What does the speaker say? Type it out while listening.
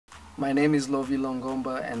My name is Lovy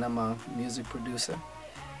Longomba and I'm a music producer.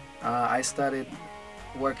 I started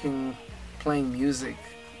playing music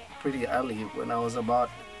pretty early. When I was about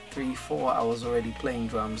 3, 4, I was already playing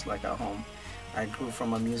drums like at home. I grew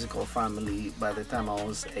from a musical family. By the time I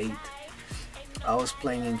was 8, I was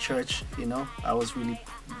playing in church, you know. I was really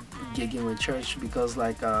gigging with church because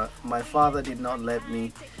my father did not let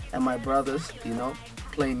me and my brothers, you know,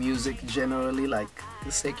 play music generally, like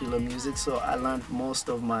the secular music. So I learned most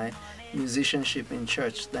of my musicianship in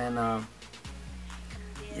church. Then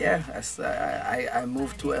yeah, I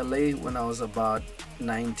moved to LA when I was about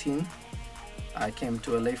 19. I came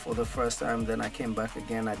to LA for the first time, then I came back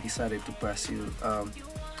again. I decided to pursue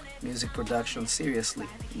music production seriously.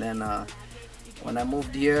 Then when I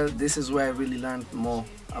moved here, this is where I really learned more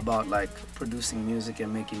about like producing music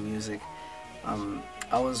and making music.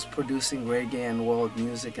 I was producing reggae and world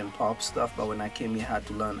music and pop stuff, but when I came here I had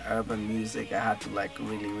to learn urban music. I had to like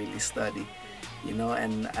really study, you know,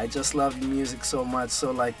 and I just loved music so much.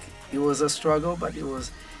 So like it was a struggle, but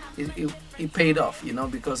it paid off, you know,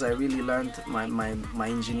 because I really learned my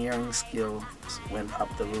engineering skills went up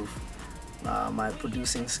the roof. My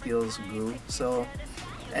producing skills grew. So,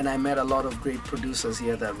 and I met a lot of great producers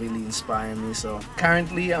here that really inspire me. So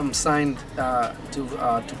currently I'm signed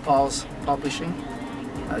to Pulse Publishing.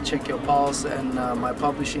 Check your Pulse, and my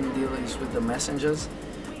publishing deal is with the Messengers.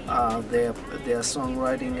 Their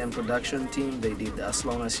songwriting and production team. They did As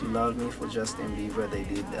Long As You Love Me for Justin Bieber. They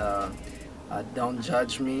did Don't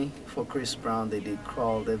Judge Me for Chris Brown. They did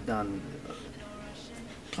Crawl. They've done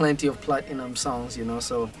plenty of platinum songs, you know.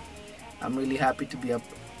 So I'm really happy to be a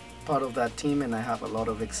part of that team, and I have a lot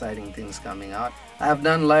of exciting things coming out. I have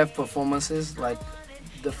done live performances. Like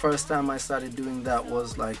the first time I started doing that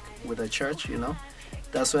was like with a church, you know.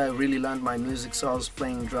 That's where I really learned my music. So I was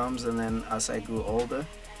playing drums, and then as I grew older,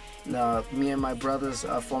 me and my brothers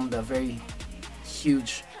formed a very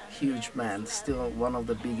huge band, still one of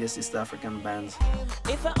the biggest East African bands.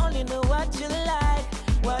 If I only knew what you like,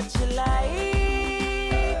 what you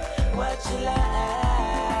like, what you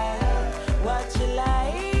like, what you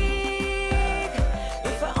like.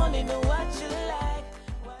 If I only knew what you like,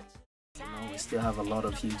 what you... You know, we still have a lot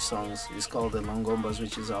of huge songs. It's called the Longombas,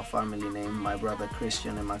 which is our family name, my brother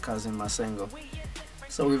Christian and my cousin Masengo.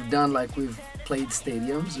 So we've played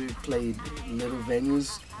stadiums, we've played little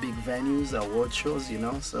venues, big venues, award shows, you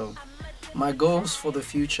know. So my goals for the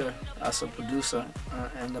future as a producer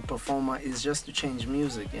and a performer is just to change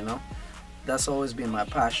music, you know. That's always been my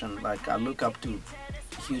passion. Like I look up to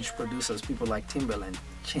huge producers, people like Timbaland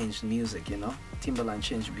changed music, you know. Timbaland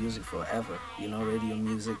changed music forever, you know, radio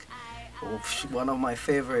music. One of my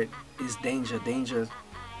favorite is Danger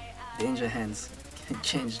Hands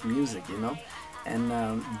changed music, you know. And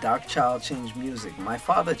Dark Child changed music. My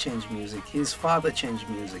father changed music. His father changed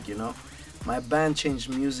music, you know. My band changed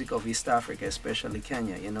music of East Africa, especially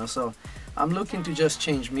Kenya, you know. So I'm looking to just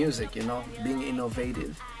change music, you know, being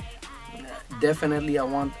innovative. Definitely I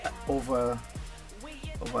want over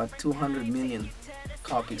 200 million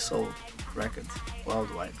copies sold records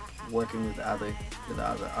worldwide, working with other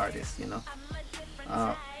artists, you know.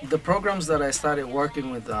 The programs that I started working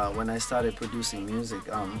with when I started producing music,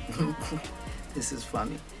 this is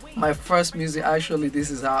funny. My first music, actually, this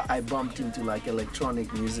is how I bumped into like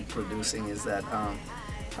electronic music producing, is that,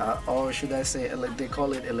 or should I say, they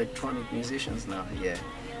call it electronic musicians now, yeah.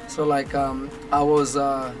 So like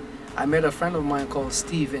I met a friend of mine called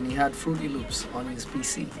Steve, and he had Fruity Loops on his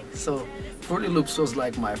PC. So Fruity Loops was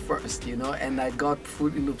like my first, you know, and I got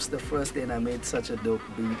Fruity Loops the first day and I made such a dope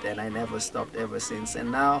beat, and I never stopped ever since. And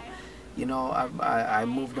now, you know, I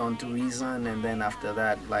moved on to Reason, and then after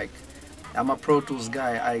that, like, I'm a Pro Tools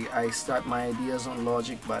guy. I start my ideas on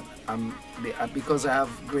Logic, but because I have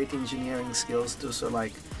great engineering skills too, so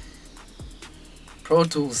like Pro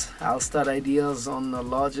Tools, I'll start ideas on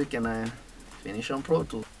Logic and I finish on Pro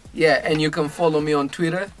Tools. Yeah, and you can follow me on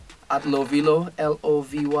Twitter at Lovylo,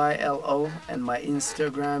 Lovylo, and my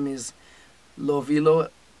Instagram is Lovylo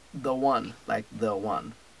the one, like the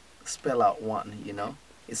one. Spell out one, you know?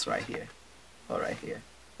 It's right here, or right here,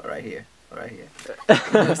 or right here, or right here.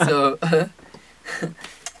 So,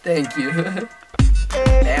 thank you.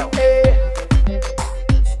 Now.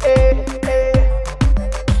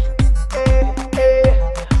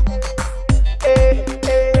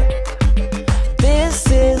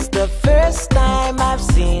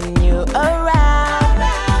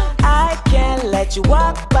 You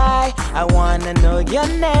walk by, I wanna know your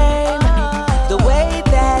name. The way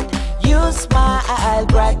that you smile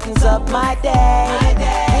brightens up my day.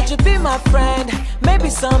 Would you be my friend? Maybe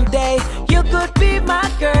someday you could be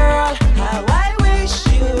my girl. How I wish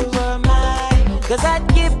you were mine. 'cause I'd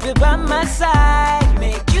keep you by my side,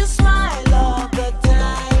 make you smile all the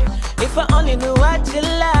time. If I only knew what you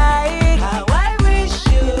like, how I wish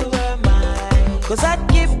you were mine. 'Cause I'd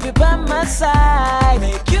keep you by my side,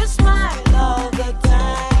 make you smile all the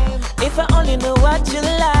time. If I only knew what you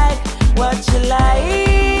like, what you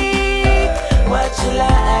like, what you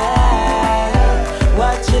like.